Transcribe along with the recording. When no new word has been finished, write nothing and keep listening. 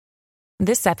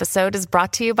This episode is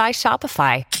brought to you by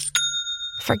Shopify.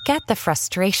 Forget the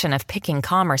frustration of picking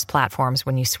commerce platforms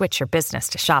when you switch your business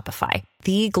to Shopify,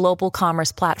 the global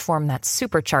commerce platform that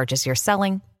supercharges your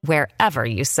selling wherever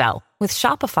you sell. With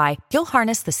Shopify, you'll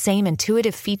harness the same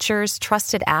intuitive features,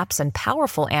 trusted apps, and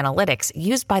powerful analytics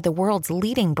used by the world's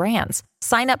leading brands.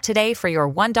 Sign up today for your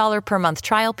 $1 per month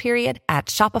trial period at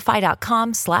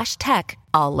shopify.com/tech,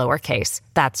 all lowercase.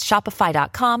 That's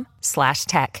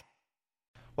shopify.com/tech.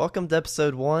 Welcome to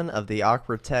episode 1 of the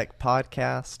Awkward Tech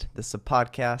Podcast. This is a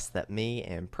podcast that me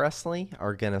and Presley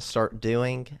are going to start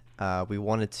doing. We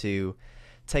wanted to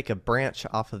take a branch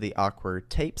off of the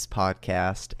Awkward Tapes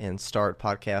podcast and start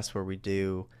podcasts where we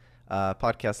do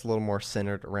podcasts a little more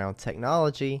centered around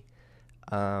technology.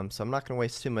 So I'm not going to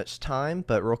waste too much time,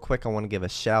 but real quick, I want to give a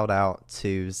shout out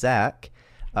to Zach.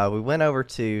 We went over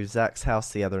to Zach's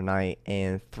house the other night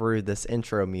and threw this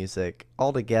intro music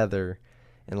all together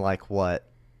in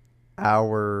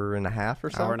hour and a half or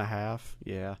so? Hour and a half,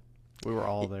 yeah. We were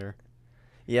all there.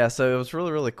 Yeah, so it was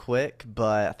really, really quick,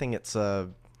 but I think it's a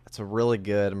really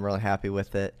good. I'm really happy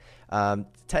with it.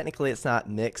 Technically, it's not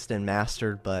mixed and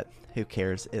mastered, but who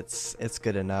cares? It's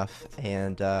good enough.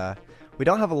 And we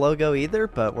don't have a logo either,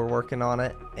 but we're working on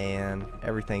it, and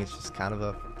everything's just kind of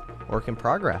a work in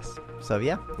progress. So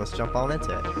yeah, let's jump on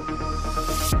into it.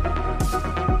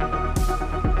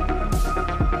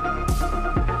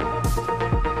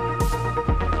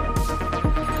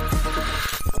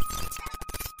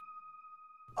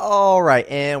 All right,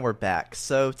 and we're back.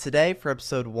 So today for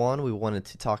episode 1, we wanted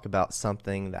to talk about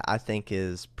something that I think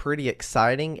is pretty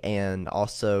exciting and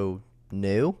also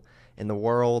new in the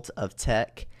world of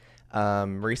tech.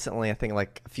 Recently, I think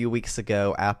like a few weeks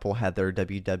ago, Apple had their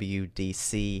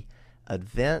WWDC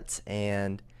event,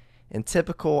 and in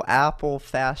typical Apple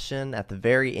fashion, at the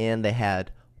very end, they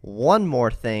had one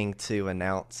more thing to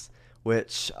announce,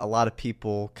 which a lot of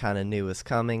people kind of knew was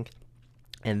coming.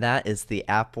 And that is the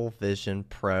Apple Vision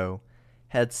Pro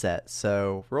headset.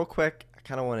 So real quick, I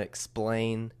kind of want to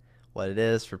explain what it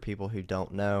is for people who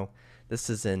don't know. This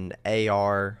is an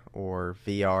AR or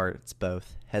VR, it's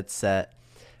both, headset.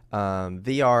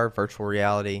 VR, virtual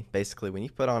reality, basically when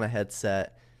you put on a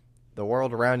headset, the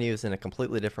world around you is in a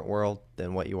completely different world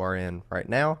than what you are in right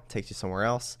now. It takes you somewhere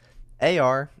else.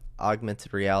 AR,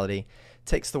 augmented reality,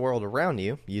 takes the world around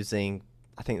you using,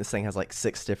 I think this thing has like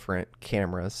 6 different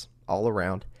cameras all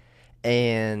around,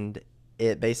 and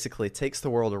it basically takes the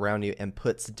world around you and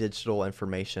puts digital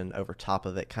information over top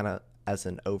of it, kind of as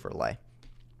an overlay.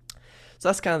 So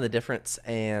that's kind of the difference,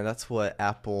 and that's what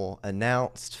Apple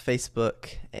announced.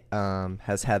 Facebook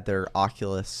has had their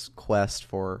Oculus Quest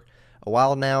for a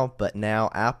while now, but now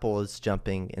Apple is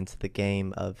jumping into the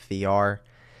game of VR.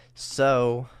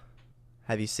 So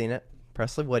have you seen it,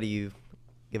 Presley? What do you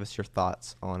give us your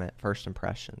thoughts on it, first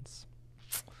impressions?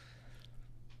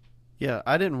 Yeah,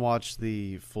 I didn't watch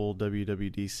the full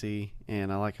WWDC,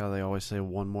 and I like how they always say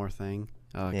one more thing,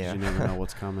 because you never know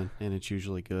what's coming, and it's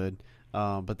usually good.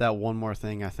 But that one more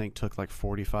thing, I think, took like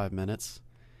 45 minutes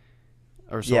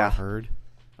or so. I've heard.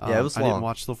 Yeah, it was long. I didn't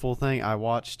watch the full thing. I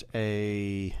watched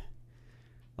a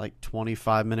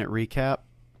 25-minute recap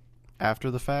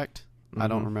after the fact. Mm-hmm. I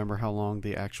don't remember how long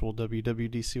the actual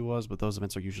WWDC was, but those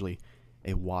events are usually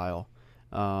a while.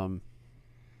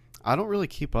 I don't really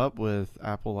keep up with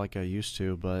Apple like I used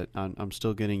to, but I'm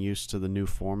still getting used to the new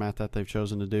format that they've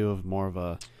chosen to do of more of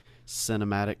a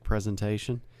cinematic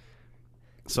presentation.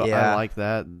 So I like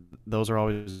that. Those are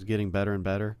always getting better and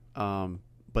better.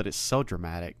 But it's so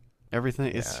dramatic.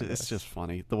 Everything, it's just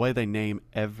funny. The way they name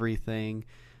everything,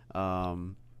 but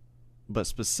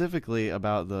specifically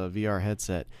about the VR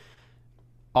headset.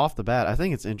 Off the bat, I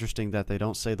think it's interesting that they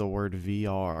don't say the word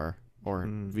VR or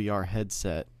VR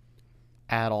headset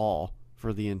at all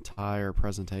for the entire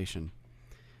presentation,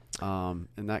 and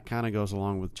that kind of goes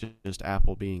along with just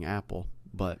Apple being Apple.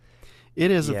 But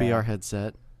it is a VR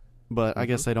headset, but I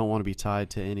guess they don't want to be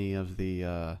tied to any of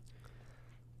the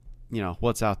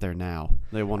what's out there now.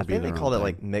 They want to be their own thing. I think they called it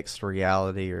like mixed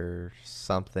reality or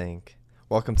something.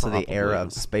 Welcome to the era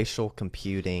of spatial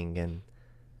computing, and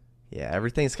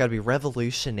everything's got to be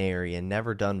revolutionary and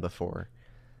never done before.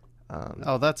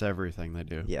 That's everything they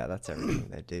do. Yeah, that's everything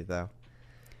they do though.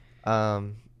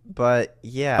 But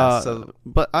yeah, go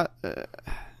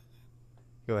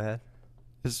ahead.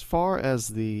 As far as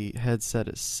the headset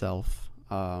itself,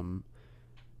 I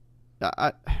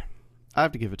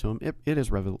have to give it to them. It is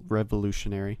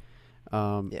revolutionary.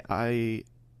 I,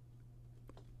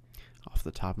 off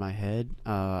the top of my head,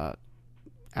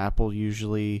 Apple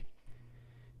usually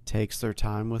takes their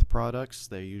time with products.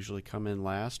 They usually come in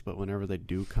last, but whenever they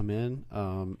do come in,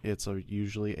 it's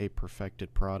usually a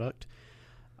perfected product.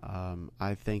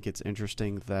 I think it's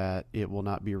interesting that it will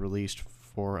not be released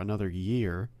for another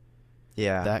year.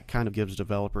 Yeah. That kind of gives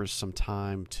developers some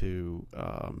time to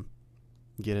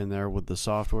get in there with the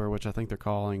software, which I think they're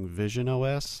calling Vision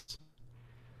OS.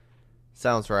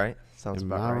 Sounds right. Sounds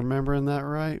Am about I right. remembering that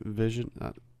right? Vision,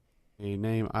 a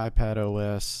name, iPad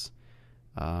OS,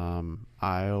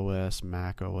 iOS,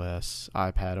 Mac OS,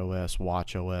 iPad OS,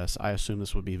 Watch OS. I assume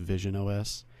this would be Vision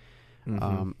OS. Mm-hmm.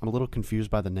 I'm a little confused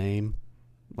by the name.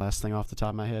 Last thing off the top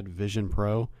of my head, Vision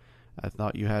Pro. I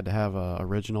thought you had to have a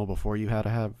original before you had to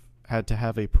have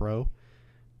a Pro.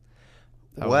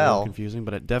 That was a little confusing,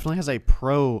 but it definitely has a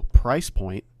Pro price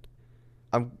point.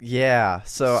 So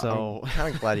I'm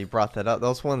kind of glad you brought that up. That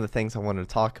was one of the things I wanted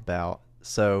to talk about.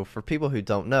 So for people who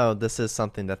don't know, this is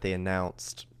something that they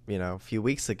announced, a few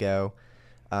weeks ago.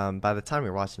 By the time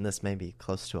you're watching this, maybe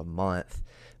close to a month,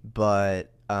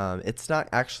 but it's not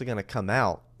actually going to come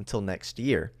out until next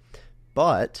year.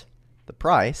 But the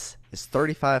price is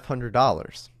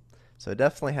 $3,500. So it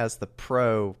definitely has the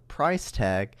Pro price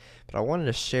tag. But I wanted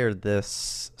to share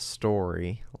this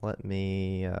story. Let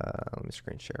me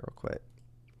screen share real quick.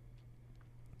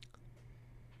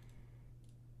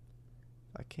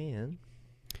 I can.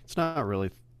 It's not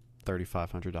really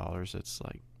 $3,500. It's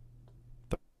like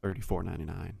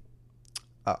 $34.99.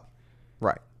 Oh,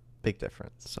 right. Big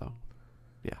difference. So,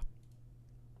 yeah,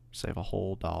 save a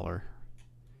whole dollar.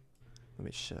 Let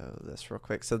me show this real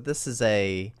quick. So this is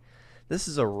a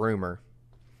rumor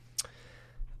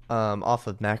off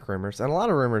of Mac Rumors, and a lot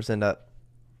of rumors end up,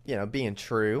 being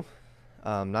true.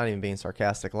 Not even being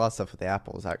sarcastic. A lot of stuff with the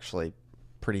Apple is actually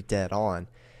pretty dead on.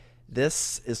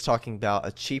 This is talking about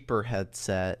a cheaper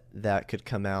headset that could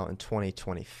come out in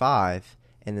 2025,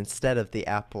 and instead of the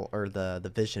Apple or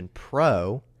the Vision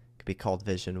Pro, it could be called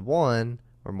Vision One,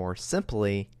 or more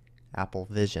simply, Apple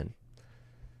Vision.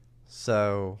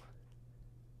 So,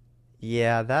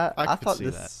 yeah, I thought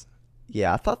this.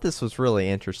 Yeah, I thought this was really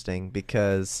interesting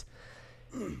because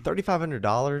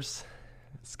 $3,500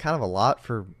 is kind of a lot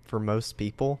for most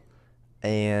people,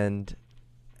 and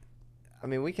I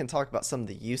mean, we can talk about some of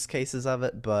the use cases of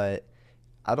it, but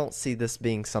I don't see this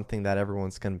being something that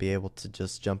everyone's going to be able to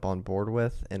just jump on board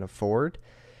with and afford.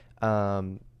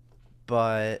 But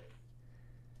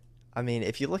I mean,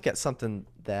 if you look at something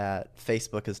that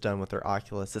Facebook has done with their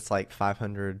Oculus, it's like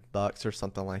 $500 or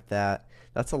something like that.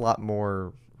 That's a lot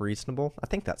more reasonable. I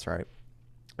think that's right.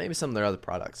 Maybe some of their other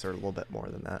products are a little bit more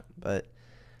than that, but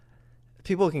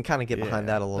people can kind of get behind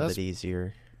that a little bit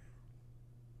easier.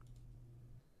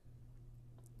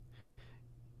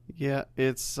 Yeah,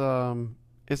 it's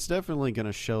definitely going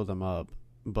to show them up,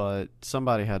 but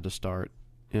somebody had to start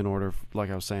in order, like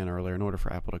I was saying earlier, in order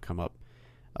for Apple to come up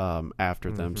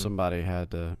after them. Somebody had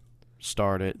to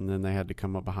start it, and then they had to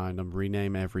come up behind them,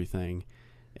 rename everything,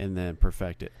 and then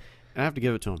perfect it. And I have to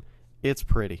give it to them. It's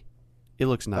pretty. It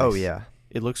looks nice. Oh, yeah.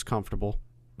 It looks comfortable.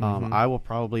 I will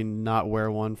probably not wear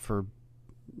one for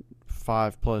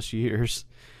 5+ years.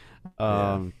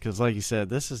 Because like you said,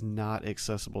 this is not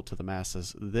accessible to the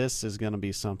masses. This is going to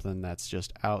be something that's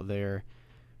just out there.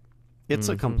 It's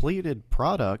a completed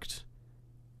product.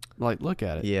 Like, look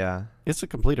at it. Yeah. It's a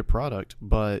completed product,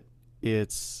 but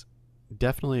it's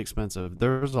definitely expensive.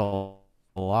 There's a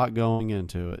lot going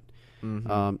into it.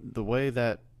 The way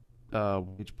that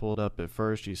we pulled up at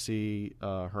first, you see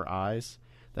her eyes.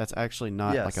 That's actually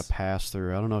not like a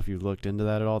pass-through. I don't know if you've looked into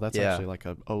that at all. That's actually like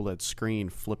a OLED screen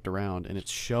flipped around, and it's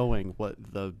showing what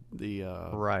the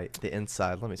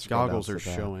inside. Let me scroll goggles down are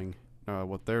showing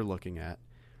what they're looking at.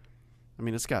 I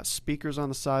mean, it's got speakers on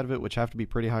the side of it, which have to be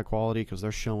pretty high quality because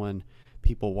they're showing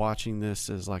people watching this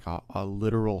as like a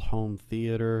literal home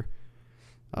theater.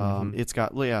 It's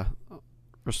got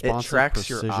responsive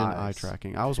precision eye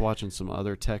tracking. I was watching some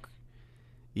other tech.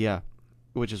 Yeah.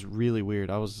 Which is really weird.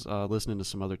 I was listening to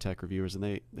some other tech reviewers,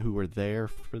 and who were there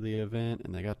for the event,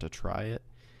 and they got to try it.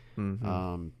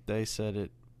 They said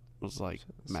it was like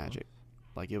magic,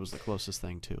 like it was the closest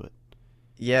thing to it.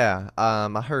 Yeah,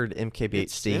 I heard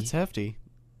MKBHD. It's hefty.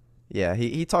 Yeah,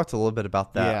 he talked a little bit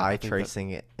about that eye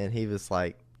tracing, and he was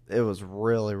like, it was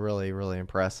really, really, really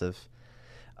impressive.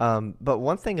 But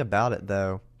one thing about it,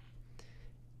 though,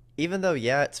 even though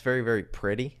it's very, very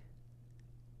pretty,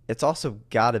 it's also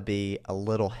got to be a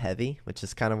little heavy, which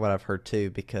is kind of what I've heard too,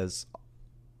 because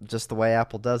just the way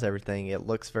Apple does everything, it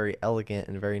looks very elegant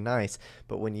and very nice.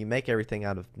 But when you make everything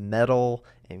out of metal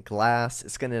and glass,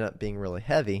 it's going to end up being really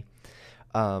heavy.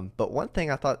 But one thing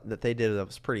I thought that they did that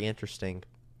was pretty interesting,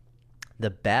 the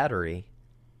battery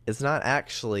is not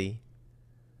actually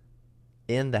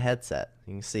in the headset.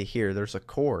 You can see here, there's a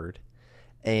cord,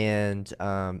 and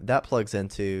that plugs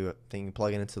into, you can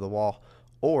plug it into the wall.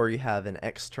 or you have an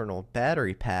external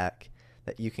battery pack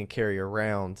that you can carry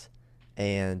around,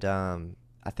 and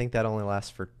I think that only lasts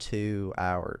for 2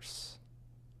 hours.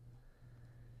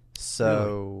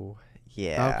 So, really?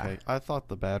 yeah. Okay, I thought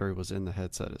the battery was in the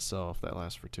headset itself that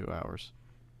lasts for 2 hours.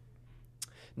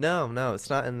 No, it's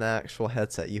not in the actual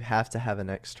headset. You have to have an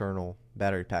external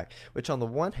battery pack, which on the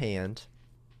one hand,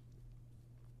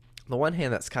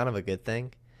 that's kind of a good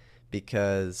thing,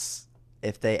 because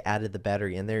if they added the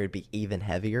battery in there, it'd be even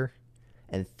heavier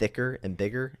and thicker and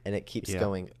bigger, and it keeps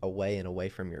going away and away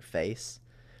from your face.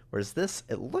 Whereas this,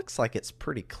 it looks like it's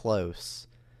pretty close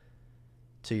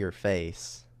to your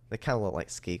face. They kind of look like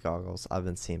ski goggles. I've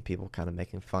been seeing people kind of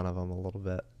making fun of them a little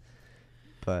bit.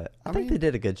 But I think they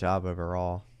did a good job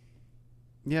overall.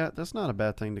 Yeah, that's not a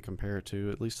bad thing to compare it to.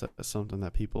 At least that's something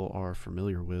that people are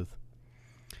familiar with.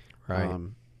 Right.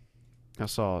 I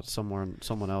saw someone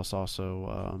else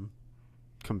also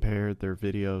compared their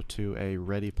video to a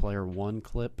Ready Player One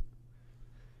clip.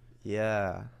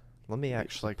 Yeah. Let me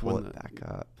actually pull it back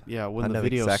up. Yeah, when the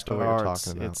video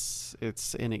starts,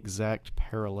 it's an exact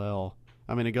parallel.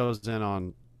 I mean, it goes in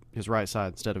on his right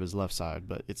side instead of his left side,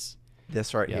 but it's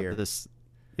this right here.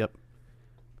 Yep.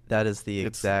 That is the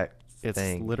exact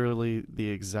thing. It's literally the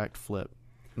exact flip.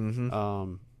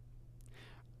 Mm-hmm.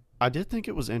 I did think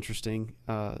it was interesting.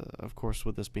 Of course,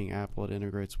 with this being Apple, it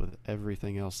integrates with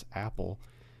everything else Apple.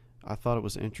 I thought it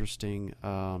was interesting.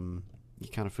 You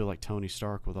kind of feel like Tony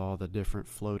Stark with all the different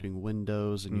floating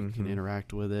windows, and you can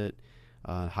interact with it,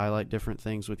 highlight different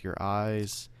things with your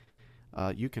eyes.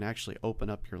 You can actually open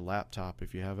up your laptop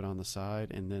if you have it on the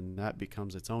side, and then that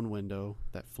becomes its own window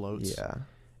that floats. Yeah.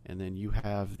 And then you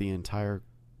have the entire,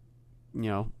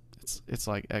 it's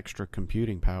like extra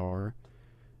computing power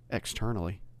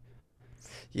externally.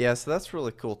 Yeah, so that's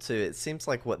really cool too. It seems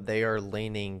like what they are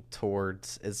leaning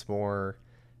towards is more,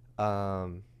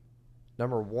 number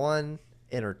one,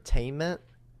 entertainment,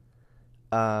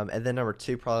 and then number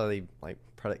two, probably like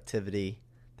productivity,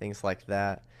 things like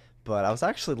that. But I was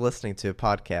actually listening to a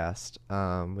podcast.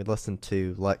 We listen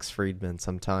to Lex Friedman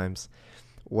sometimes.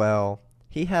 Well,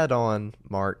 he had on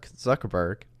Mark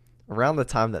Zuckerberg around the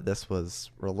time that this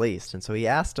was released, and so he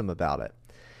asked him about it.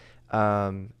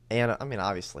 And I mean,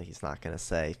 obviously he's not going to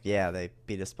say, yeah, they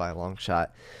beat us by a long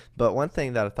shot. But one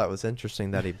thing that I thought was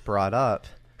interesting that he brought up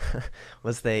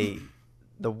was the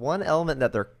one element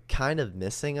that they're kind of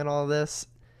missing in all this,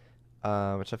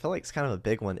 which I feel like is kind of a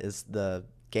big one, is the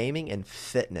gaming and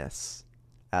fitness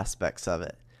aspects of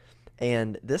it.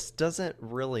 And this doesn't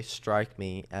really strike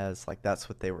me as like that's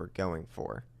what they were going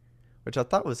for, which I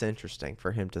thought was interesting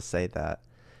for him to say that.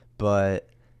 But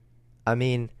I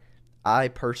mean, I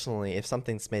personally, if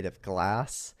something's made of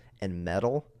glass and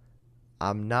metal,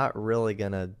 I'm not really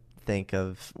going to think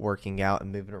of working out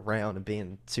and moving around and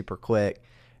being super quick.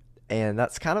 And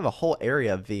that's kind of a whole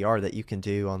area of VR that you can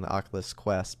do on the Oculus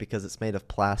Quest because it's made of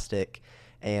plastic.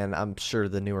 And I'm sure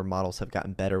the newer models have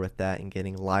gotten better with that and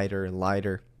getting lighter and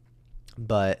lighter.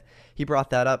 But he brought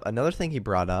that up. Another thing he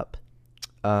brought up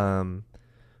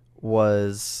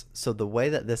was, so the way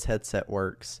that this headset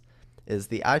works is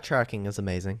the eye tracking is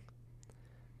amazing.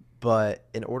 But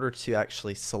in order to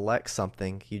actually select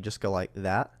something, you just go like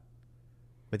that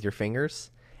with your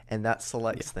fingers, and that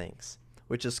selects things,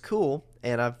 which is cool.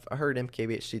 And I've heard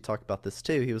MKBHD talk about this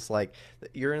too. He was like,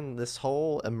 you're in this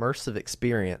whole immersive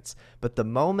experience, but the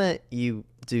moment you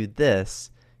do this,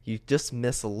 you just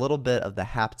miss a little bit of the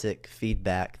haptic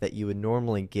feedback that you would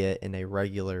normally get in a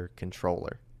regular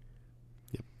controller.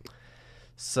 Yep.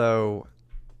 So,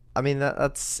 I mean,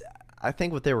 that's I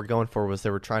think what they were going for was they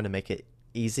were trying to make it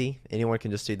easy. Anyone can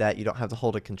just do that. You don't have to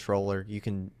hold a controller. You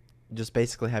can just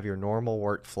basically have your normal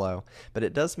workflow, but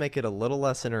it does make it a little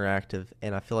less interactive,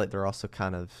 and I feel like they're also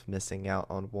kind of missing out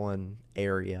on one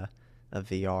area of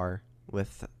VR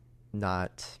with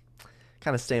not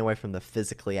kind of staying away from the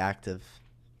physically active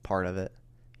part of it.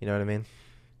 You know what I mean?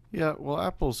 Yeah, well,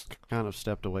 Apple's kind of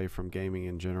stepped away from gaming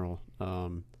in general.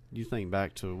 You think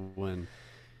back to when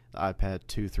the iPad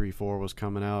 2, 3, 4 was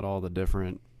coming out, all the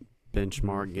different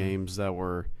benchmark games that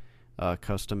were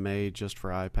custom made just for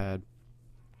iPad.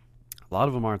 A lot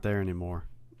of them aren't there anymore.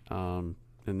 And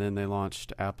then they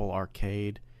launched Apple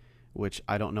Arcade, which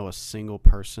I don't know a single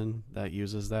person that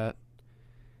uses that.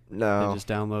 No. They just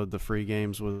download the free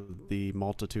games with the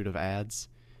multitude of ads.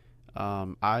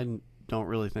 I don't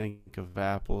really think of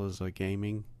Apple as a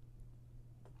gaming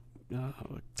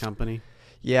company.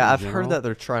 Yeah, I've heard that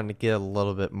they're trying to get a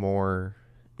little bit more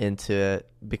into it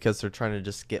because they're trying to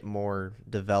just get more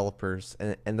developers.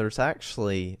 And there's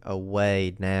actually a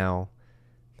way now.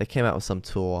 They came out with some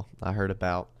tool I heard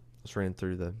about. I was reading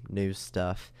through the news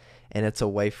stuff, and it's a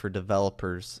way for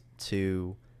developers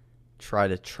to try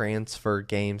to transfer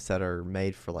games that are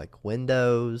made for like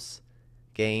Windows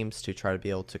games to try to be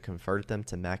able to convert them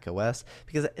to Mac OS,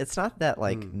 because it's not that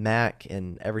like Mac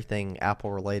and everything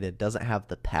Apple related doesn't have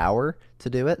the power to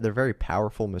do it. They're very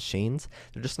powerful machines.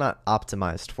 They're just not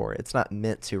optimized for it. It's not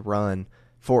meant to run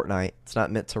Fortnite. It's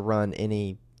not meant to run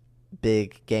any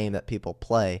big game that people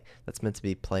play that's meant to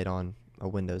be played on a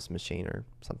Windows machine or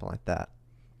something like that.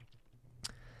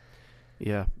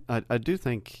 Yeah, I do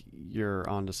think you're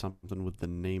onto something with the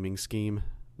naming scheme,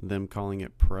 them calling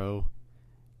it Pro.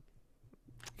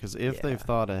 Because if they've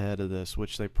thought ahead of this,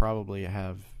 which they probably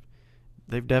have,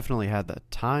 they've definitely had the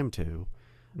time to.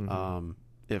 Mm-hmm.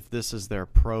 If this is their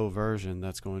Pro version,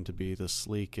 that's going to be the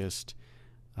sleekest,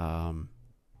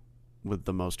 with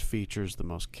the most features, the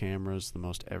most cameras, the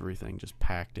most everything just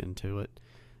packed into it.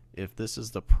 If this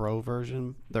is the Pro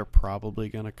version, they're probably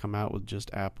going to come out with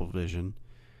just Apple Vision,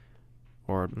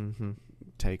 or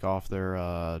take off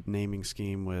their naming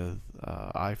scheme with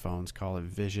iPhones, call it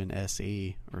Vision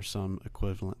SE or some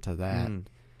equivalent to that.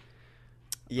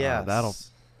 Yeah,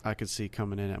 I could see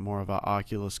coming in at more of an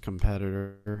Oculus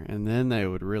competitor, and then they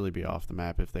would really be off the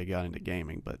map if they got into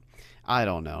gaming. But I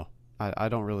don't know. I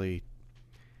don't really.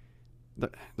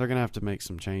 They're gonna have to make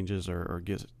some changes or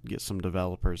get some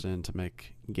developers in to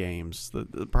make games.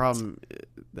 The problem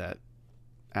that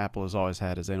Apple has always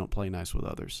had is they don't play nice with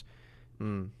others.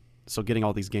 So getting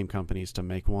all these game companies to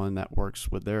make one that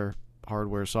works with their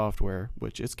hardware, software,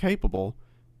 which is capable,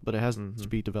 but it has to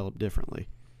be developed differently.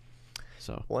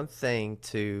 So one thing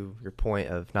to your point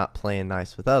of not playing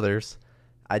nice with others,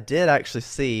 I did actually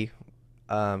see,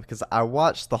 because I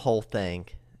watched the whole thing,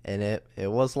 and it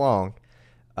was long.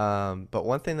 But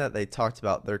one thing that they talked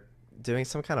about, they're doing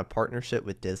some kind of partnership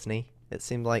with Disney. It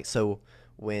seemed like, so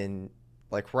when,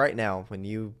 like right now, when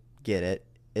you get it,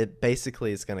 it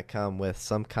basically is going to come with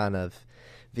some kind of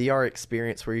VR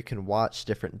experience where you can watch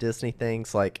different Disney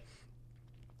things. Like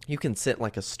you can sit in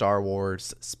like a Star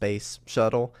Wars space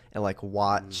shuttle and like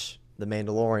watch The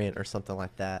Mandalorian or something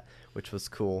like that, which was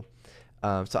cool.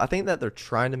 So I think that they're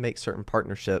trying to make certain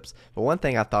partnerships. But one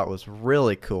thing I thought was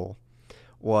really cool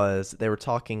was they were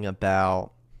talking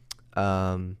about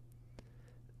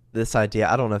this idea.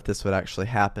 I don't know if this would actually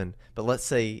happen, but let's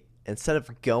say instead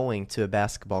of going to a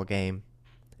basketball game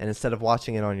and instead of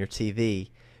watching it on your TV,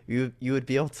 you would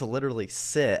be able to literally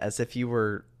sit as if you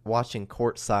were watching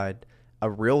courtside a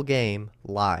real game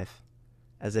live,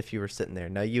 as if you were sitting there.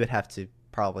 Now, you would have to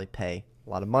probably pay a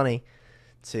lot of money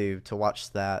to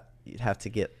watch that. You'd have to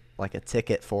get like a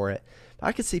ticket for it. But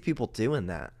I could see people doing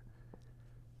that.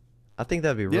 I think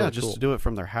that'd be really cool. Yeah, just to do it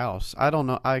from their house. I don't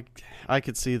know. I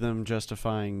could see them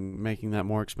justifying making that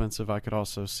more expensive. I could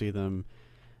also see them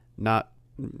not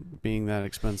being that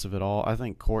expensive at all. I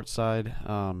think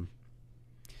courtside,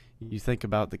 you think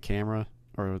about the camera,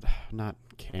 or not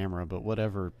camera, but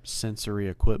whatever sensory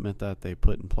equipment that they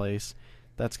put in place,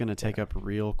 that's going to take up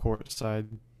real courtside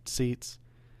seats.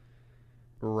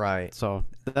 Right. So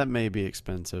that may be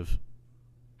expensive.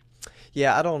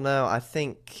 Yeah, I don't know. I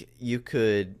think you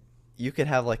could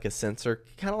have like a sensor,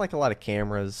 kind of like a lot of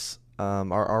cameras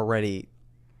are already,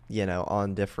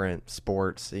 on different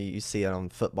sports. You see it on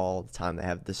football all the time. They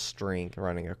have this string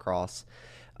running across.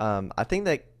 I think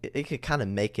that it could kind of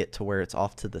make it to where it's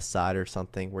off to the side or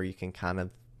something where you can kind of,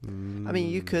 I mean,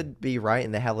 you could be right,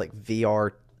 and they have like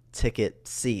VR ticket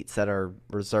seats that are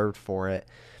reserved for it.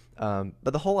 But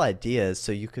the whole idea is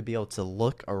so you could be able to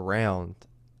look around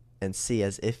and see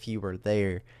as if you were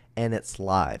there, and it's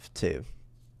live too.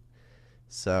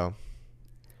 So,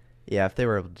 yeah, if they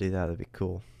were able to do that, that'd be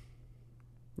cool.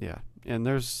 Yeah, and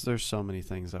there's so many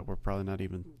things that we're probably not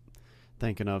even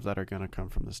thinking of that are going to come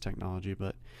from this technology,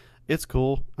 but it's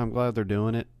cool. I'm glad they're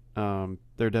doing it.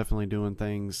 They're definitely doing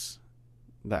things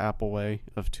the Apple way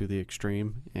of to the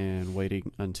extreme and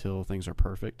waiting until things are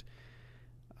perfect.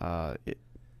 I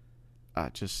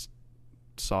just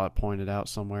saw it pointed out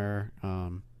somewhere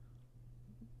on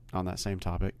that same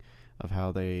topic of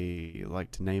how they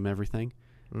like to name everything.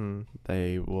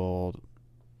 They will,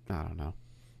 I don't know,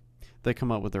 they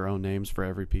come up with their own names for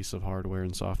every piece of hardware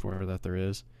and software that there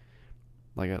is.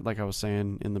 Like I was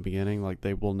saying in the beginning, like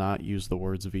they will not use the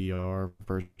words VR,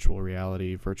 virtual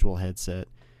reality, virtual headset,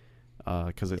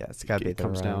 because it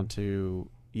comes down to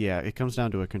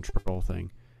a control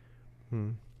thing.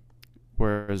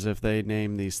 Whereas if they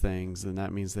name these things, then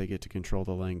that means they get to control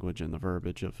the language and the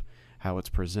verbiage of how it's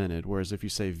presented. Whereas if you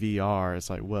say VR,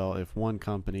 it's like, well, if one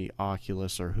company,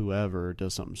 Oculus or whoever,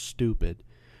 does something stupid,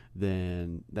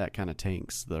 then that kind of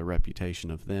tanks the reputation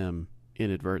of them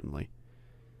inadvertently.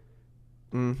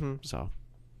 So,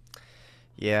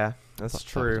 yeah, that's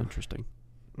true. Interesting.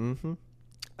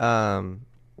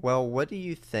 Well, what do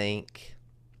you think?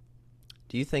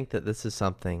 Do you think that this is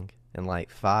something in like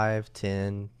 5,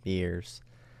 10 years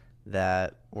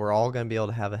that we're all going to be able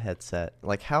to have a headset?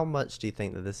 Like, how much do you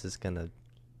think that this is going to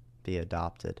be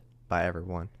adopted by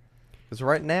everyone? Because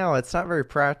right now, it's not very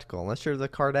practical. Unless you're the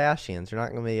Kardashians, you're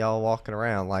not going to be all walking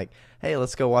around like, hey,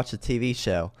 let's go watch a TV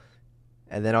show.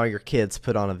 And then all your kids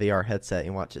put on a VR headset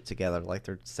and watch it together like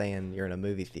they're saying you're in a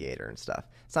movie theater and stuff.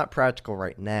 It's not practical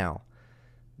right now.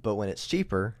 But when it's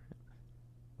cheaper,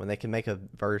 when they can make a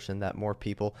version that more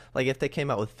people, like if they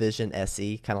came out with Vision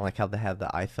SE, kind of like how they have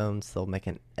the iPhones, they'll make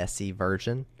an SE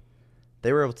version.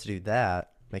 They were able to do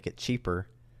that, make it cheaper.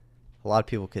 A lot of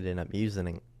people could end up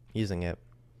using it.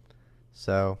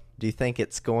 So, do you think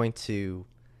it's going to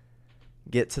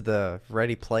get to the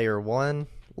Ready Player One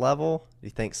level? Do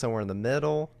you think somewhere in the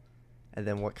middle? And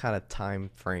then what kind of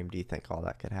time frame do you think all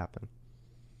that could happen?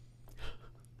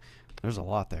 There's a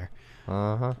lot there.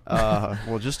 Uh-huh.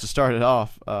 Well, just to start it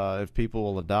off, if people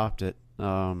will adopt it,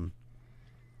 I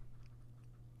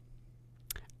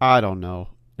don't know.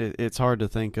 It's hard to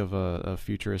think of a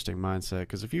futuristic mindset,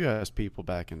 because if you ask people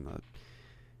back in the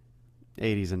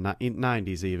 80s and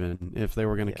 90s even, if they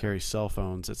were going to carry cell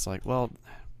phones, it's like, well,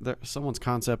 someone's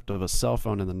concept of a cell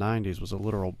phone in the 90s was a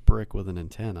literal brick with an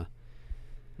antenna.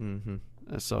 Mm-hmm.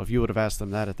 So if you would have asked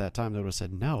them that at that time, they would have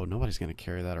said, no, nobody's going to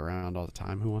carry that around all the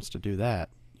time. Who wants to do that?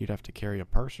 You'd have to carry a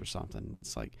purse or something.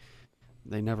 It's like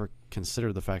they never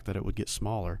considered the fact that it would get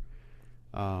smaller.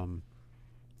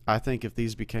 I think if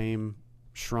these became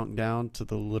shrunk down to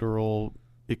the literal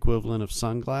equivalent of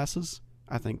sunglasses,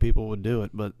 I think people would do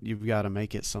it, but you've got to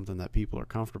make it something that people are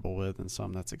comfortable with and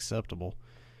something that's acceptable.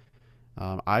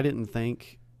 I didn't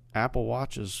think Apple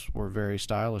Watches were very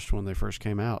stylish when they first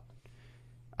came out.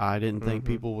 I didn't think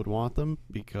people would want them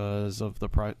because of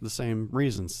the same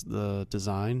reasons. The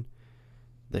design,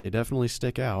 they definitely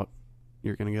stick out.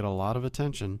 You're going to get a lot of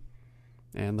attention,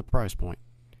 and the price point.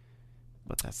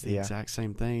 But that's the exact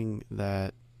same thing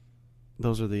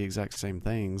those are the exact same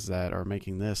things that are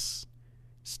making this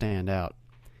stand out.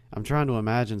 I'm trying to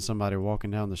imagine somebody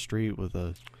walking down the street with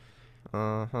a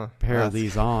pair of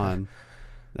these on.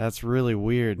 That's really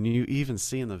weird. And you even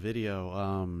see in the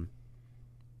video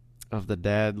of the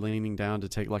dad leaning down to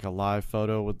take like a live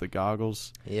photo with the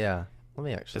goggles. Yeah. Let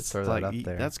me actually throw that up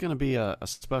there. That's going to be a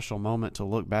special moment to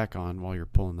look back on while you're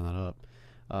pulling that up.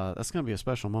 That's going to be a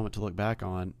special moment to look back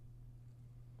on.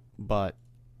 But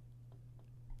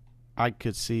I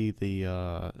could see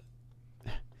the,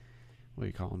 what do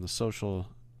you call them? The social,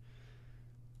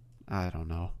 I don't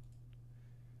know.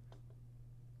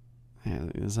 Yeah,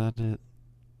 is that it?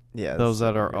 Yeah. Those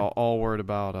that are all worried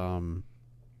about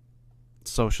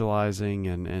socializing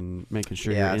and making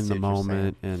sure you're in the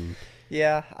moment. And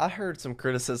yeah, I heard some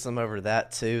criticism over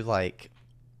that too. Like,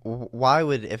 why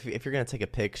would, if you're going to take a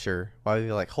picture, why would you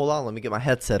be like, hold on, let me get my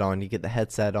headset on? You get the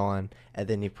headset on and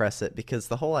then you press it. Because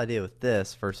the whole idea with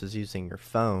this versus using your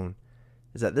phone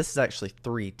is that this is actually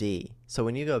 3D. So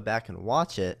when you go back and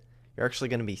watch it, you're actually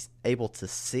going to be able to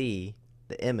see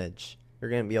the image. You're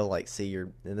going to be able to like see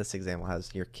in this example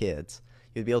has your kids.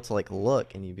 You'd be able to like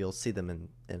look and you'd be able to see them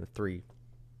in a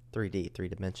 3D, 3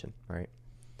 dimension, right?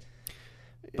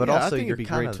 But yeah, also you're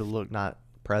kind of to look not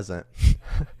present.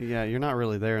 Yeah, you're not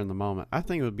really there in the moment. I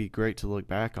think it would be great to look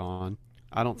back on.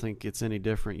 I don't think it's any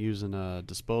different using a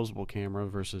disposable camera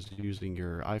versus using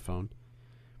your iPhone.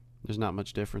 There's not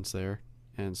much difference there,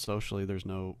 and socially there's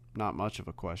not much of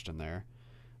a question there,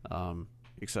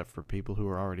 except for people who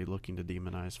are already looking to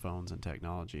demonize phones and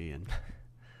technology and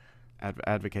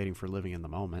advocating for living in the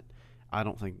moment. I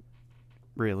don't think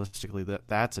realistically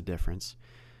that's a difference,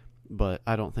 but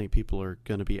I don't think people are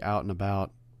going to be out and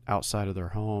about outside of their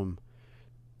home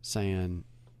saying,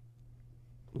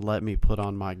 let me put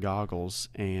on my goggles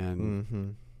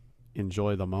and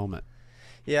enjoy the moment.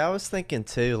 Yeah, I was thinking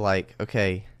too, like,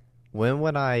 okay, when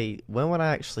would I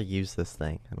actually use this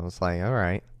thing? And I was like, all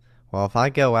right, well, if I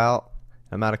go out,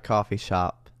 I'm at a coffee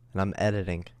shop and I'm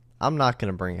editing, I'm not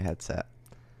going to bring a headset.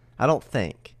 I don't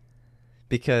think,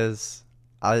 because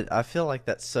I feel like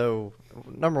that's so,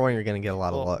 number one, you're going to get a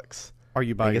lot of looks. Are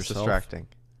you by yourself? It's distracting.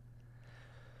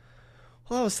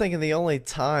 Well, I was thinking the only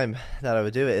time that I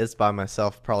would do it is by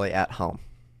myself, probably at home.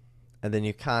 And then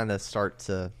you kind of start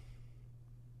to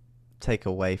take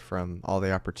away from all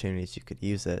the opportunities you could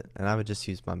use it. And I would just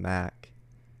use my Mac.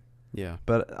 Yeah.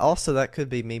 But also that could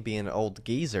be me being an old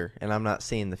geezer and I'm not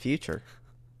seeing the future.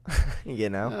 You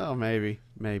know? Oh, maybe.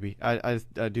 I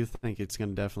do think it's going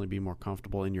to definitely be more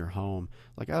comfortable in your home.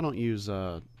 Like, I don't use,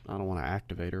 I don't want to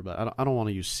activate her, but I don't want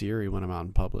to use Siri when I'm out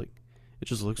in public. It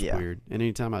just looks weird. And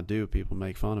anytime I do, people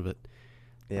make fun of it.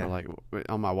 Yeah. Or like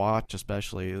on my watch,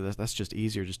 especially, that's just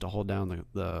easier just to hold down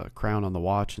the crown on the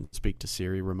watch and speak to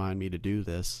Siri, remind me to do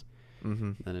this,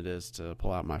 than it is to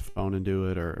pull out my phone and do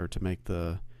it, or to make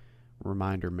the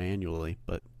reminder manually.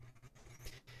 But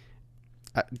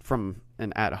from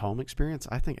an at-home experience,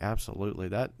 I think absolutely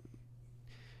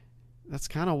that's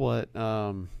kind of what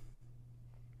you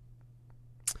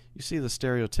see the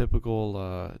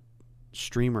stereotypical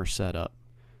streamer setup.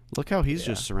 Look how he's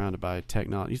just surrounded by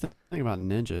technology. You think about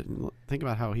Ninja. Think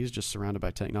about how he's just surrounded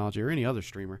by technology, or any other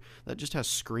streamer that just has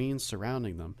screens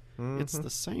surrounding them. It's the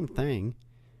same thing.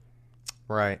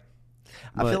 Right.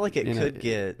 I feel like it could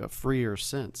get a freer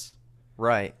sense.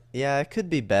 Right. Yeah, it could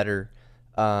be better.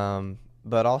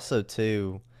 But also,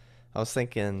 too, I was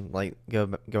thinking, like,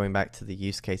 going back to the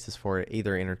use cases for it,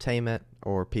 either entertainment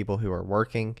or people who are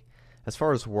working. As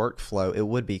far as workflow, it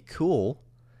would be cool.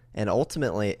 And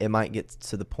ultimately, it might get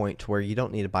to the point to where you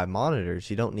don't need to buy monitors.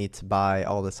 You don't need to buy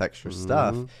all this extra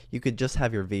stuff. You could just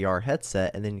have your VR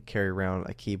headset and then you carry around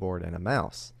a keyboard and a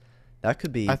mouse. That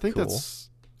could be cool.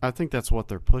 I think that's what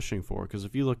they're pushing for, because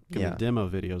if you look at the demo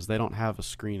videos, they don't have a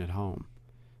screen at home.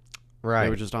 Right. They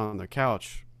were just on their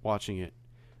couch watching it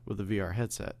with a VR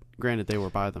headset. Granted, they were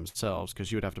by themselves, because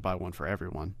you would have to buy one for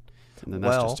everyone, and then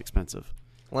that's just expensive.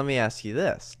 Let me ask you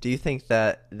this. Do you think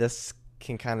that this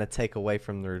can kind of take away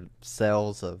from their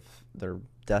sales of their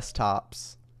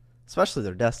desktops, especially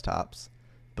their desktops,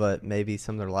 but maybe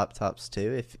some of their laptops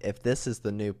too? If this is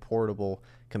the new portable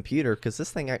computer, because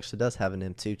this thing actually does have an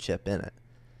M2 chip in it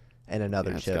and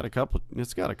another chip. It's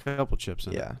got a couple chips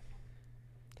in it. Yeah.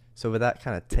 So would that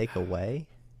kind of take away?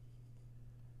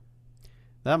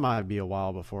 That might be a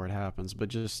while before it happens, but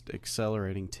just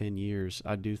accelerating 10 years,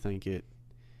 I do think it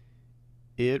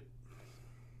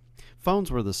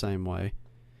phones were the same way.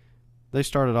 They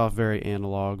started off very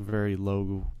analog, very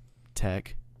low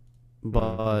tech,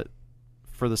 but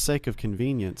for the sake of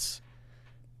convenience,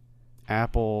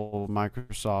 Apple,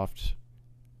 Microsoft,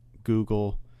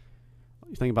 Google,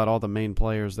 you think about all the main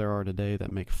players there are today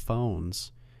that make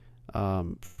phones. For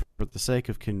the sake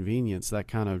of convenience, that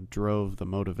kind of drove the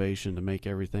motivation to make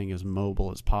everything as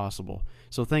mobile as possible.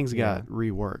 So things got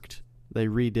reworked. They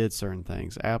redid certain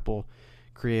things. Apple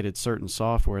created certain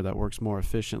software that works more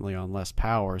efficiently on less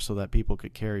power so that people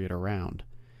could carry it around.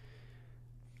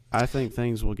 I think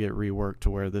things will get reworked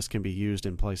to where this can be used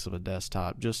in place of a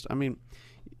desktop.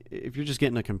 If you're just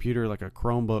getting a computer like a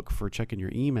Chromebook for checking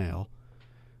your email,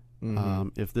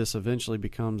 if this eventually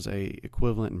becomes a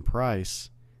equivalent in price,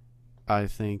 I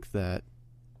think that,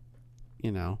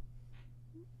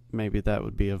 maybe that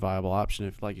would be a viable option.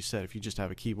 If, like you said, if you just have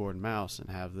a keyboard and mouse and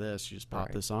have this, you just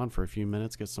pop this on for a few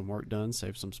minutes, get some work done,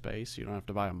 save some space. You don't have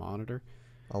to buy a monitor.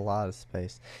 A lot of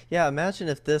space. Yeah, imagine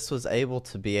if this was able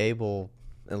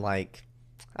in, like,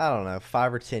 I don't know,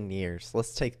 5 or 10 years.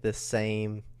 Let's take this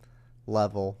same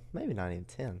level, maybe not even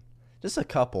 10, just a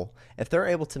couple. If they're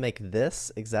able to make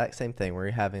this exact same thing where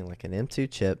you're having like an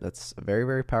M2 chip, that's a very,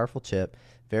 very powerful chip,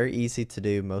 very easy to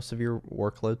do most of your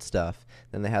workload stuff.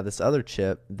 Then they have this other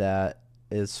chip that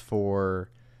is for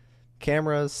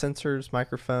cameras, sensors,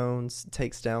 microphones,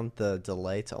 takes down the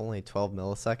delay to only 12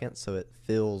 milliseconds, so it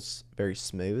feels very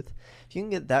smooth. If you can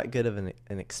get that good of an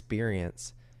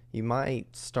experience, you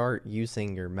might start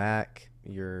using your Mac,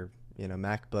 your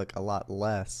MacBook a lot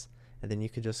less, and then you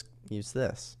could just use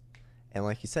this. And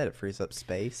like you said, it frees up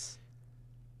space.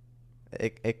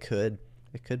 It could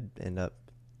end up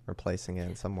replacing it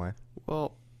in some way.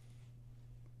 Well,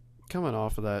 coming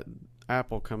off of that,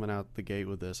 Apple coming out the gate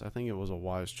with this, I think it was a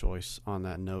wise choice on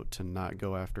that note to not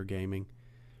go after gaming.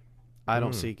 I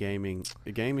don't see gaming.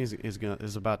 Gaming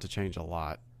is about to change a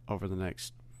lot over the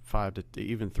next 3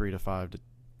 to 5 to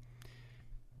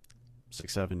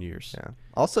 6, 7 years. Yeah.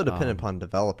 Also dependent upon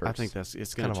developers. I think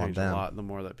it's going to change a lot the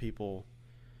more that people.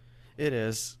 It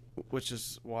is, which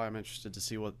is why I'm interested to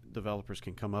see what developers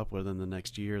can come up with in the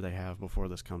next year they have before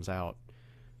this comes out.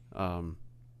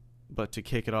 But to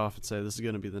kick it off and say this is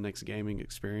going to be the next gaming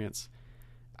experience,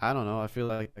 I don't know. I feel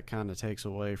like it kind of takes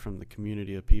away from the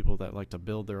community of people that like to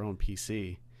build their own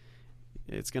PC.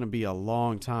 It's going to be a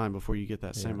long time before you get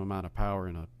that same amount of power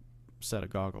in a set of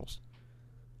goggles.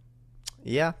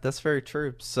 Yeah, that's very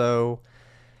true. So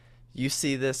you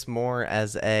see this more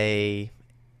as a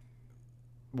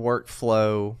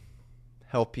workflow,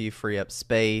 help you free up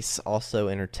space, also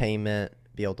entertainment,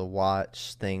 be able to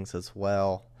watch things as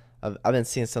well. I've been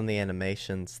seeing some of the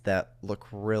animations that look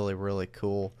really, really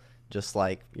cool, just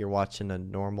like you're watching a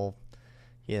normal,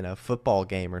 football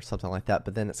game or something like that,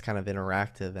 but then it's kind of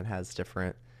interactive and has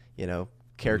different,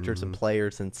 characters and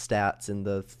players and stats in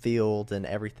the field and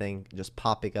everything just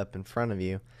popping up in front of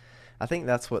you. I think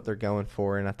that's what they're going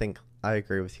for, and I think I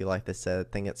agree with you. Like they said, I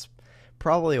think it's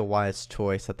probably a wise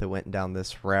choice that they went down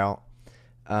this route.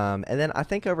 And then I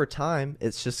think over time,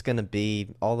 it's just going to be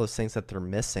all those things that they're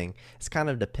missing. It's kind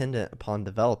of dependent upon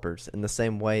developers in the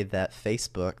same way that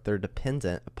Facebook, they're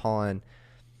dependent upon,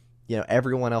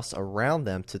 everyone else around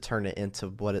them to turn it into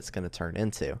what it's going to turn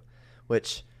into,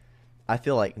 which I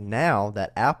feel like now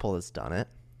that Apple has done it,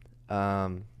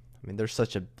 they're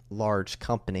such a large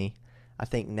company. I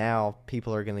think now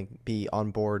people are going to be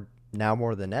on board now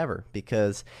more than ever,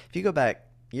 because if you go back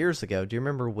years ago, do you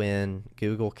remember when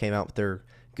Google came out with their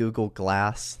Google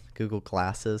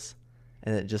Glasses,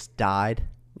 and it just died?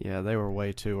 Yeah, they were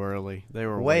way too early. They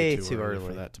were way too early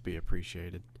for that to be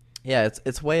appreciated. Yeah,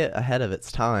 it's way ahead of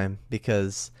its time,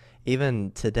 because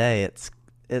even today it's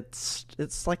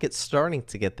like it's starting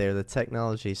to get there. The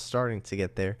technology is starting to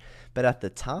get there, but at the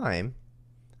time,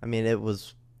 it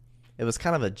was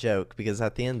kind of a joke, because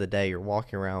at the end of the day, you're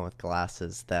walking around with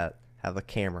glasses that have a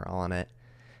camera on it,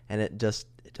 and it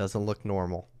doesn't look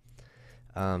normal.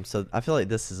 So I feel like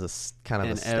this is a kind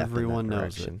of a step in that direction.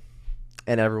 Knows it.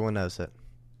 And everyone knows it.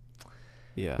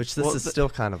 Yeah. Which this is still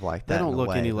kind of like that. They don't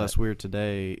look any less weird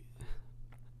today.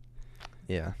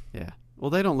 Yeah. Yeah. Well,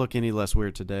 they don't look any less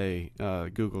weird today,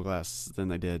 Google Glass, than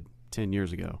they did 10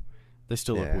 years ago. They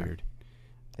still look weird.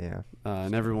 Yeah.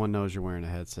 And everyone knows you're wearing a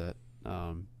headset.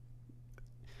 I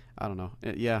don't know.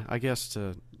 Yeah, I guess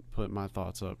to put my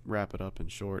thoughts up, wrap it up in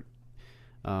short,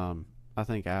 I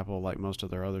think Apple, like most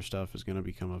of their other stuff, is going to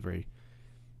become a very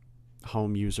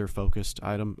home user focused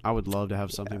item. I would love to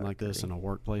have something like this in a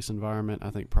workplace environment. I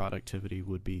think productivity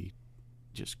would be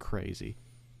just crazy.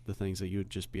 The things that you would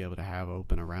just be able to have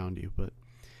open around you. But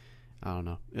I don't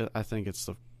know. I think it's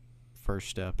the first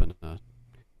step in a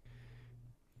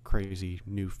crazy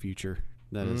new future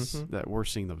that we're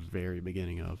seeing the very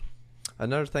beginning of.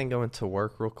 Another thing, going to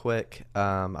work real quick,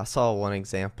 I saw one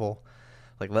example.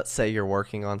 Like, let's say you're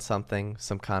working on something,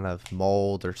 some kind of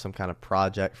mold or some kind of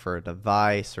project for a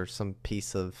device or some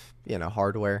piece of,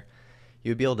 hardware.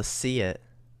 You'd be able to see it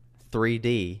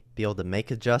 3D, be able to make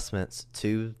adjustments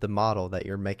to the model that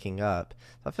you're making up.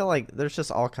 I feel like there's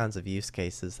just all kinds of use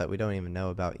cases that we don't even know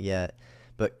about yet,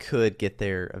 but could get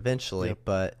there eventually. Yep.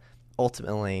 But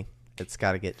ultimately, it's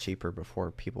got to get cheaper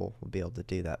before people will be able to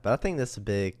do that. But I think it's a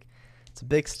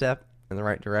big step in the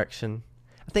right direction.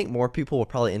 I think more people will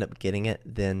probably end up getting it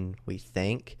than we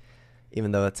think,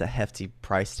 even though it's a hefty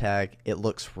price tag. It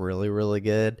looks really, really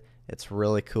good. It's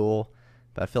really cool.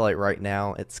 But I feel like right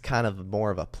now it's kind of more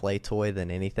of a play toy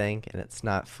than anything, and it's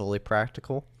not fully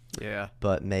practical. Yeah.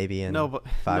 But maybe in 5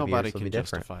 years it'll be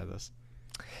different. Justify this.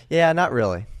 Yeah, not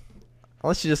really.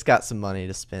 Unless you just got some money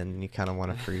to spend and you kind of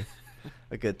want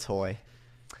a good toy.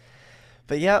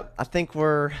 But yeah, I think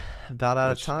we're about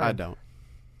out of time. I don't.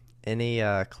 Any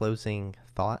closing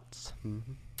thoughts?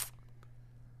 Mm-hmm.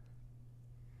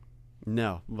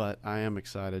 No, but I am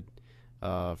excited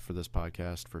for this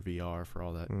podcast, for VR, for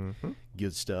all that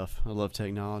good stuff. I love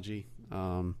technology.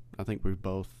 I think we've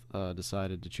both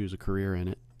decided to choose a career in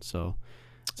it, so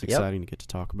it's exciting to get to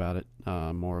talk about it.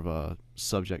 More of a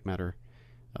subject matter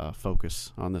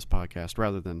focus on this podcast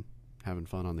rather than having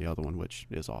fun on the other one, which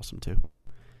is awesome too.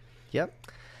 Yep.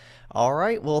 All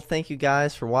right. Well, thank you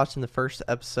guys for watching the first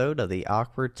episode of the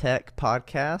Awkward Tech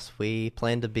Podcast. We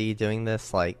plan to be doing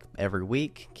this like every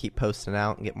week, keep posting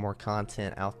out and get more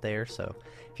content out there. So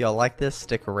if y'all like this,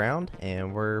 stick around,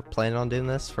 and we're planning on doing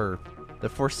this for the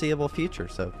foreseeable future.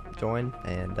 So join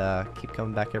and keep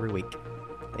coming back every week.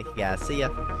 Thank you guys. See ya.